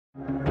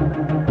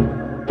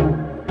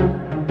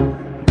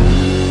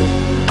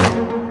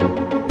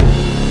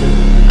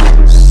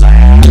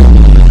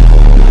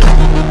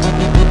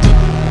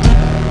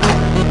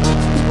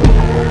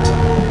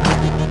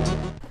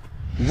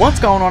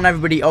going on,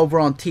 everybody over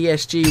on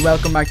TSG?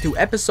 Welcome back to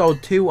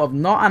episode 2 of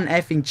Not an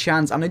Effing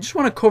Chance. And I just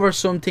want to cover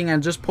something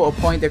and just put a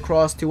point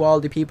across to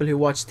all the people who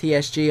watch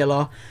TSG a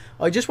lot.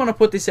 I just want to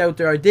put this out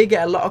there. I did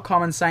get a lot of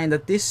comments saying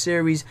that this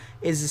series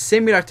is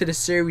similar to the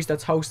series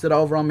that's hosted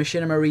over on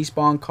Machinima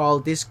Respawn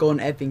called This Gun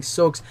Effing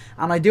Sucks.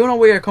 And I do know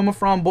where you're coming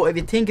from, but if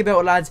you think about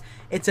it, lads,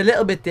 it's a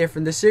little bit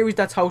different. The series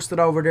that's hosted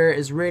over there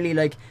is really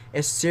like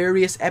a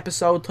serious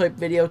episode type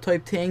video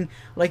type thing.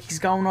 Like he's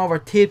going over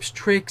tips,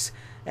 tricks,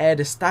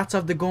 the stats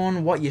of the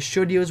gun, what you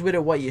should use with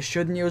it, what you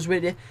shouldn't use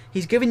with it.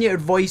 He's giving you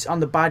advice on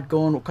the bad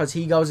gun because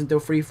he goes into a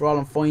free-for-all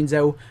and finds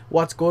out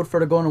what's good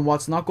for the gun and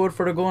what's not good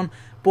for the gun.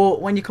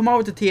 But when you come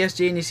over to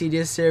TSG and you see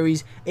this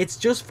series, it's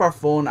just for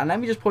fun. And let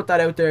me just put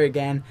that out there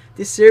again.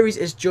 This series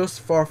is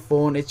just for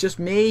fun. It's just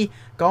me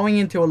going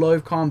into a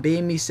live con,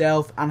 being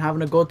myself, and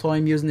having a good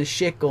time using this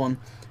shit gun.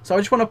 So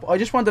I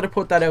just wanted to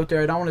put that out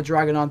there. I don't want to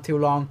drag it on too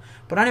long.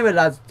 But anyway,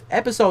 lads,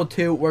 episode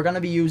 2, we're going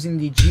to be using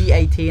the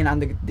G18.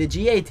 And the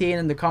G18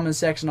 in the comment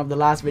section of the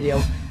last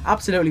video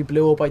absolutely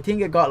blew up. I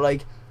think it got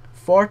like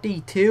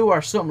 42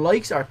 or something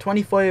likes, or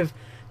 25,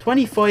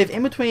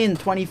 in between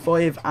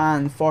 25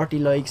 and 40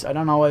 likes. I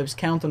don't know, I was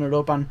counting it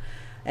up, and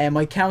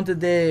I counted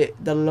the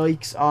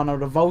likes on, or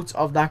the votes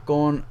of that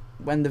gun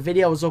when the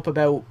video was up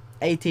about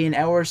 18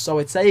 hours. So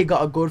I'd say it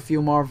got a good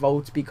few more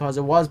votes because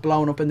it was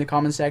blown up in the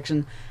comment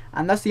section.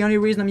 And that's the only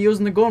reason I'm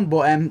using the gun.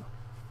 But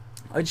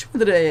I just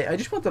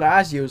wanted to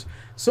ask you,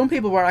 some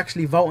people were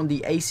actually voting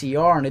the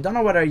ACR, and I don't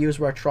know whether you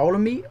were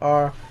trolling me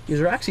or you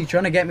were actually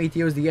trying to get me to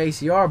use the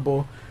ACR.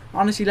 But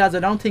honestly, lads, I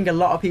don't think a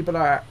lot of people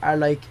are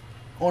like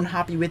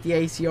unhappy with the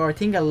ACR. I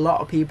think a lot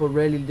of people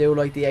really do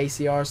like the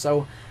ACR.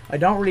 So I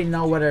don't really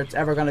know whether it's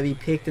ever going to be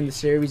picked in the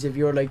series if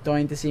you're like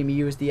dying to see me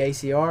use the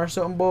ACR or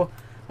something. But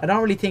I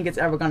don't really think it's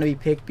ever going to be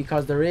picked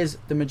because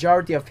the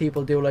majority of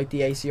people do like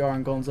the ACR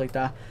and guns like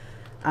that.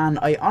 And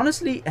I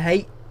honestly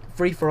hate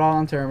free-for-all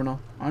on terminal.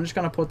 I'm just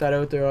going to put that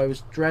out there. I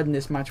was dreading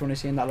this match when I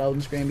seen that loading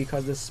screen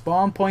because the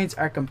spawn points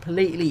are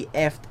completely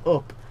effed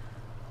up.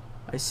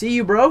 I see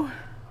you, bro.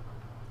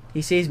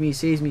 He sees me, he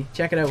sees me.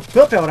 Check it out.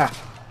 Flip out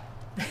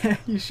that.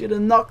 You should have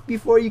knocked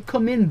before you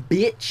come in,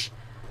 bitch.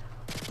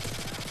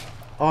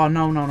 Oh,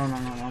 no,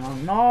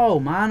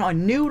 man. I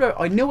knew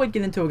I'd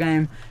get into a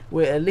game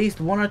with at least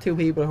 1 or 2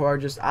 people who are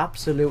just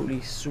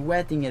absolutely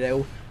sweating it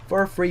out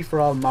for a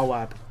free-for-all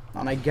Moab.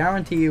 And I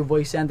guarantee you, if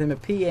I sent him a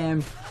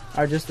PM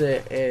or just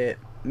a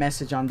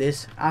message on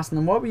this, asking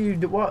him what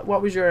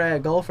was your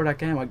goal for that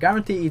game, I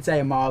guarantee he'd say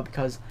a Moab.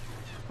 Because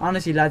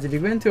honestly, lads, if you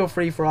go into a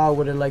free-for-all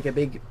with like a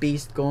big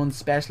beast gun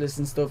specialist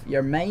and stuff,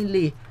 you're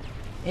mainly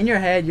in your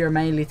head, you're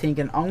mainly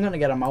thinking, I'm gonna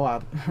get a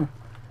Moab.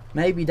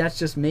 Maybe that's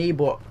just me,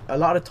 but a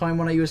lot of time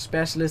when I use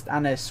specialist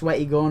and a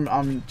sweaty gun,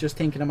 I'm just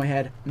thinking in my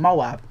head,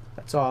 Moab.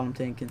 That's all I'm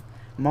thinking.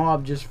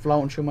 Moab just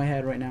floating through my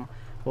head right now.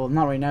 Well,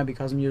 not right now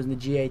because I'm using the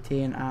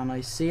G18 and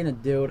I seen a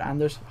dude and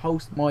there's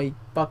host my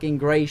fucking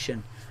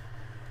gration.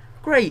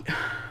 Great.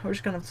 We're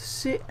just gonna have to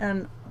sit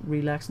and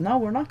relax. No,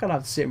 we're not gonna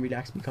have to sit and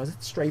relax because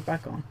it's straight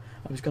back on.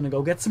 I was gonna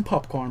go get some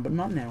popcorn, but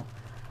not now.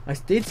 I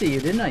did see you,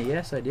 didn't I?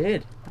 Yes, I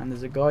did. And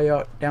there's a guy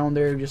out down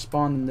there who just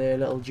spawned in the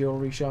little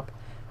jewelry shop.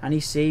 And he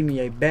see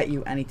me. I bet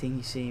you anything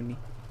he see me.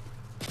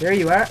 There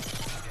you are.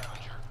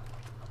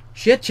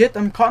 Shit,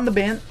 I'm caught in the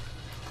bin.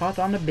 Caught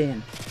on the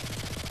bin.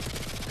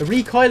 The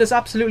recoil is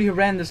absolutely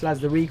horrendous, lads.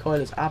 The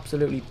recoil is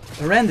absolutely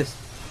horrendous.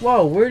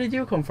 Whoa, where did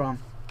you come from?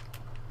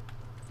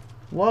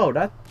 Whoa,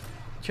 that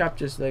chap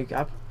just like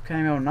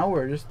came out of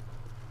nowhere. Just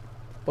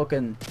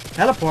fucking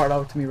teleported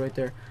out to me right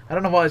there. I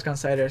don't know what I was going to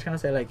say there. I was going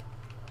to say like,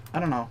 I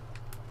don't know.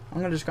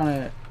 I'm just going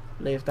to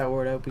leave that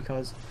word out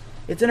because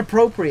it's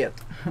inappropriate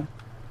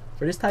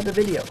for this type of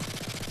video.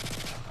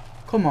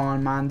 Come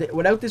on, man.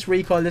 Without this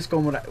recoil, this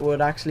gun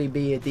would actually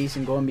be a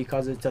decent gun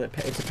because it's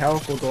a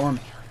powerful gun.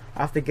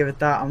 I have to give it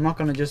that. I'm not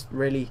going to just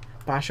really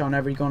bash on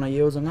every gun I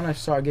use. I'm going to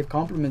sort of give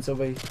compliments of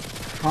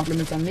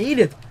compliments are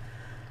needed.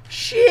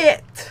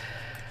 Shit!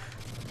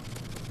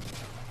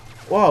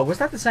 Whoa, was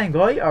that the same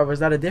guy or was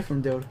that a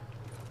different dude?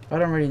 I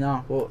don't really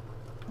know. But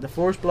the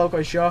first bloke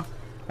I shot,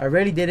 I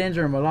really did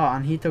injure him a lot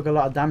and he took a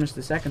lot of damage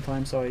the second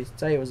time. So I'd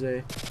say it was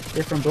a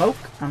different bloke.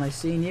 And I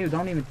seen you.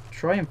 Don't even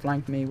try and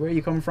flank me. Where are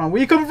you coming from? Where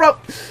are you coming from?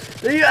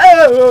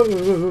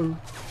 Oh!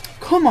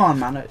 Come on,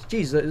 man.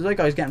 Jesus, it's like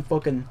I was getting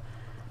fucking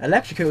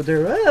electrocuted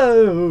there.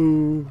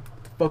 Oh,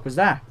 what the fuck was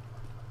that?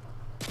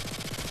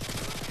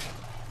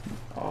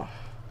 Oh,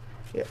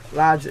 yeah,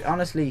 lads.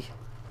 Honestly,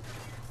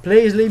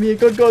 please leave me a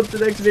good gun to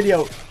the next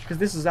video because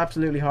this is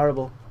absolutely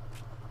horrible.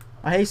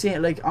 I hate seeing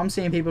it. Like I'm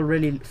seeing people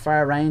really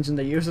far range and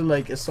they're using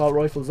like assault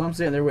rifles. I'm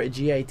sitting there with a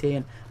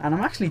G18 and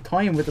I'm actually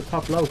tying with the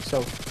top load.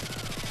 So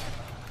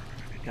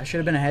that should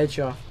have been a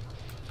headshot.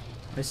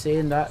 I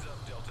seen that.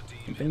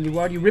 Infinity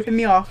Ward, you ripping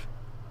me off,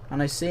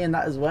 and I seen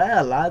that as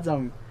well, lads.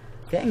 I'm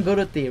getting good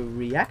at the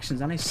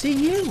reactions, and I see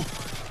you.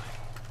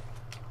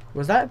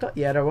 Was that?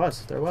 Yeah, there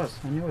was.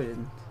 I knew I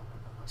didn't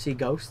see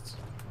ghosts.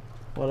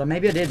 Well,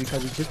 maybe I did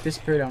because it just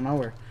disappeared out of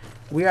nowhere.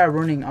 We are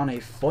running on a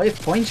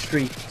 5-point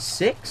streak.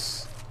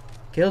 6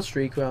 kill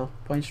streak. Well,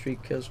 point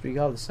streak, kill streak,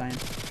 all the same.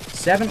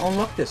 7,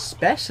 unlock the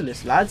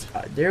specialist, lads.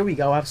 There we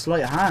go, I have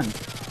sleight of hand.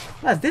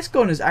 Lads, this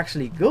gun is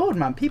actually good,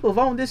 man. People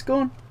voting this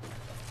gun.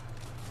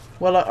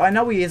 Well, I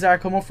know where you are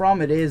coming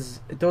from. It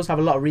does have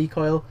a lot of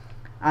recoil.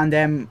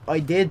 And I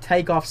did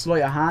take off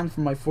sleight of hand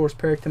from my first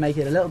perk to make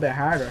it a little bit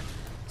harder.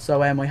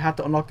 So I had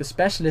to unlock the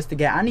specialist to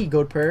get any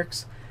good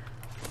perks.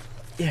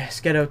 Yes,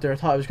 get out there. I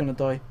thought I was going to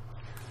die.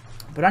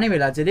 But anyway,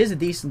 lads, it is a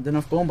decent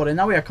enough gun. But I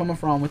know where you're coming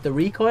from. With the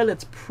recoil,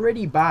 it's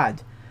pretty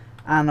bad.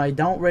 And I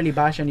don't really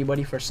bash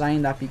anybody for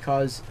saying that,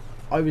 because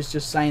I was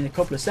just saying a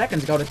couple of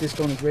seconds ago that this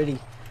gun is really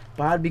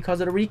bad because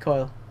of the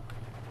recoil.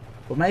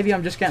 But maybe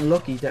I'm just getting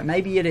lucky.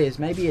 Maybe it is,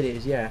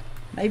 yeah.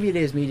 Maybe it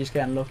is me just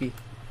getting lucky.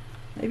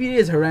 Maybe it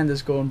is a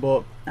horrendous gun,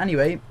 but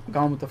anyway,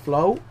 going with the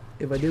flow.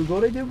 If I do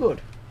good, I do good.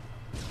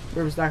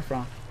 Where was that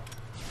from?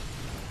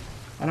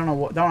 I don't know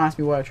what. Don't ask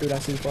me why I threw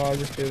that C4. I'll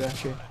just do that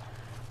shit.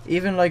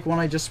 Even like when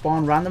I just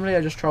spawn randomly,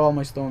 I just throw all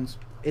my stuns.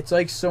 It's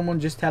like someone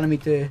just telling me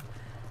to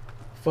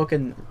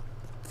fucking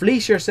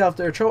fleece yourself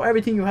there. Throw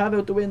everything you have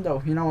out the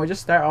window. You know, I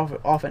just start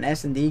off an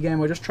S&D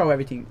game. I just throw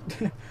everything.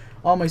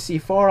 All my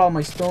C4, all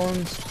my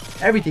stuns,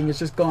 everything is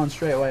just gone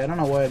straight away. I don't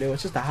know why I do.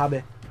 It's just a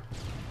habit.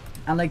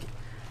 And like,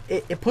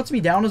 it puts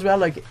me down as well.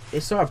 Like,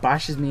 it sort of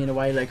bashes me in a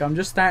way. Like, I'm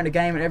just starting the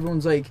game and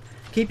everyone's like,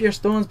 keep your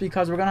stuns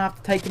because we're gonna have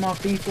to take them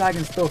off B flag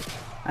and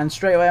stuff. And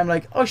straight away I'm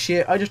like, oh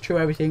shit, I just threw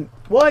everything.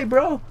 Why,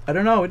 bro? I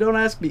don't know. Don't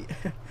ask me.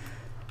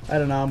 I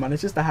don't know, man.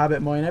 It's just a habit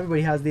of mine.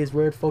 Everybody has these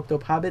weird fucked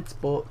up habits,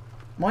 but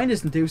mine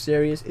isn't too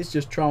serious. It's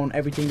just throwing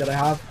everything that I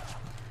have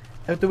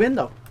out the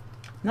window.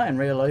 Not in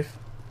real life,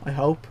 I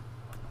hope.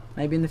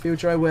 Maybe in the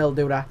future I will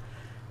do that.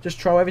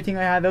 Just throw everything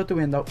I have out the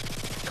window.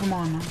 Come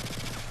on, man.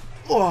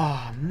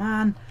 Oh,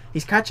 man.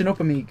 He's catching up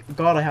with me.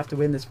 God, I have to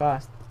win this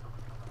fast.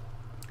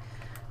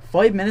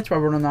 5 minutes we're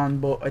running on,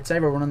 but I'd say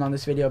we're running on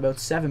this video about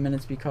 7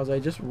 minutes because I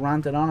just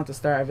ranted on at the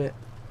start of it.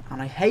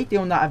 And I hate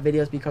doing that at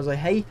videos because I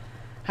hate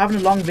having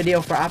a long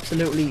video for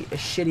absolutely a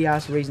shitty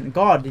ass reason.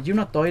 God, did you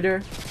not die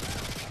there?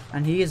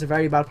 And he is a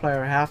very bad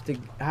player. I have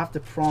to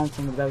prompt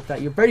him about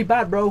that. You're very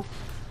bad, bro.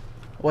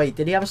 Wait,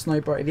 did he have a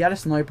sniper? If he had a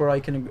sniper, I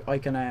can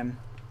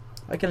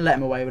let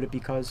him away with it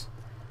because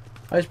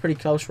I was pretty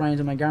close range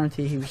and I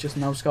guarantee he was just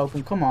no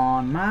scoping. Come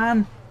on,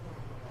 man.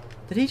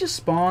 Did he just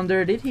spawn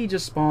there? Did he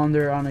just spawn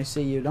there? And I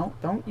see you.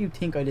 Don't you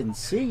think I didn't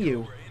see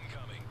you?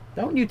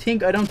 Don't you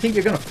think I don't think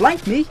you're gonna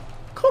flank me?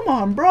 Come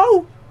on,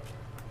 bro.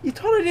 You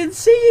thought I didn't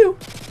see you?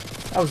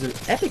 That was an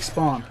epic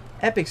spawn.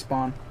 Epic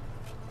spawn.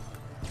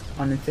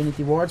 On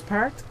Infinity Ward's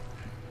part.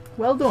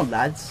 Well done,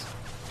 lads.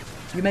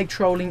 You make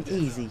trolling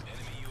easy.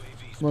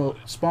 Well,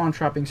 spawn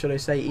trapping, should I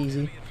say,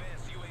 easy.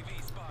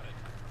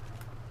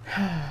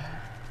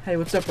 Hey,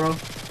 what's up, bro?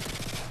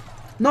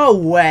 No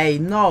way,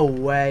 no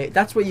way.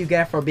 That's what you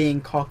get for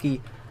being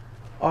cocky.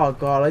 Oh,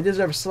 God, I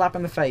deserve a slap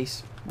in the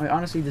face. I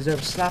honestly deserve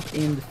a slap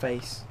in the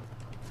face.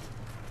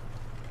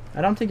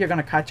 I don't think you're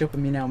going to catch up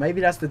with me now.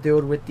 Maybe that's the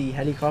dude with the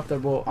helicopter,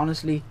 but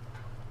honestly,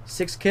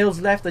 6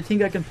 kills left. I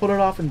think I can pull it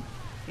off in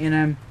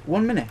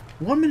 1 minute.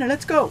 1 minute,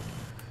 let's go.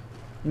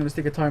 I'm going to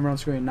stick a timer on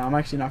screen. No, I'm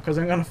actually not, because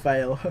I'm going to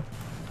fail.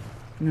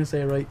 I'm going to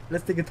say, right,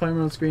 let's stick a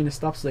timer on screen. It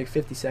stops like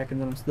 50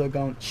 seconds and I'm still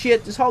going.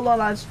 Shit, just hold on,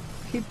 lads.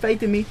 Keep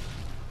faith in me.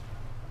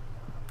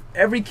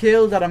 Every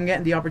kill that I'm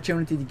getting the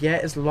opportunity to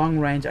get is long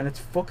range and it's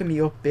fucking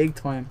me up big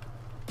time.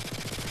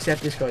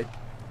 Except this guy.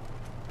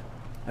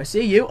 I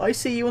see you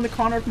in the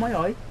corner of my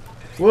eye.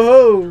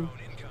 Whoa!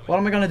 What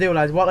am I gonna do,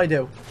 lads? What'll I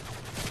do?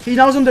 He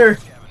knows I'm there!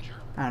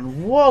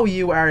 And whoa,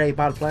 you are a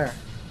bad player.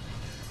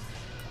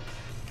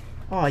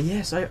 Oh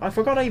yes, I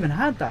forgot I even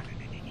had that.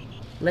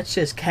 Let's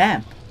just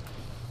camp.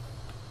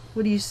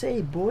 What do you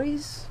say,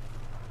 boys?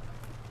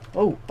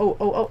 Oh,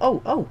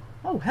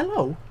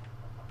 hello.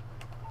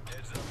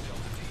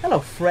 Hello,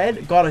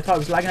 Fred. God, I thought I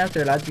was lagging out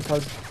there, lads,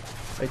 because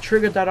I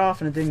triggered that off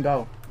and it didn't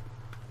go.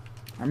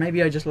 Or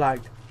maybe I just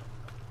lagged.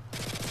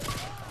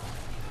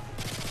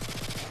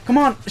 Come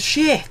on.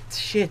 Shit.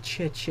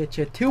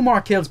 2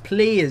 more kills,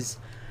 please.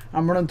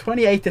 I'm running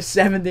 28 to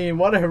 17.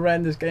 What a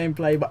horrendous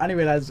gameplay. But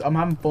anyway, lads, I'm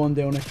having fun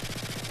doing it.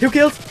 2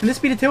 kills. Can this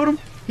be the 2 of them?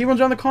 He runs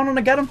around the corner and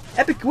I get him.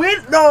 Epic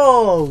win.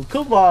 No.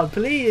 Come on,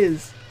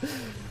 please.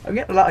 I'm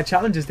getting a lot of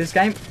challenges this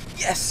game.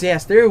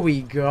 Yes, there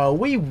we go.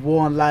 We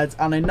won, lads.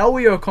 And I know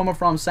where you're coming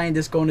from saying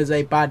this gun is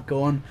a bad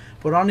gun.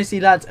 But honestly,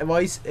 lads,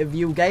 if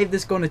you gave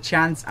this gun a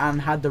chance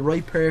and had the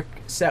right perk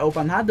set up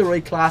and had the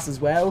right class as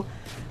well,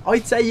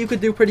 I'd say you could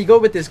do pretty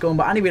good with this gun.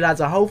 But anyway,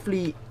 lads, I hope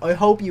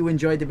you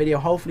enjoyed the video.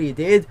 Hopefully you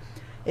did.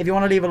 If you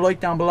want to leave a like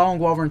down below and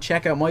go over and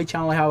check out my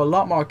channel, I have a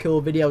lot more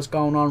cool videos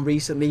going on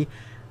recently.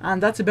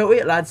 And that's about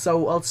it, lads.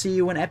 So I'll see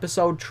you in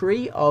episode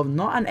 3 of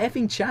Not an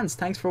Effing Chance.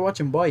 Thanks for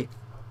watching. Bye.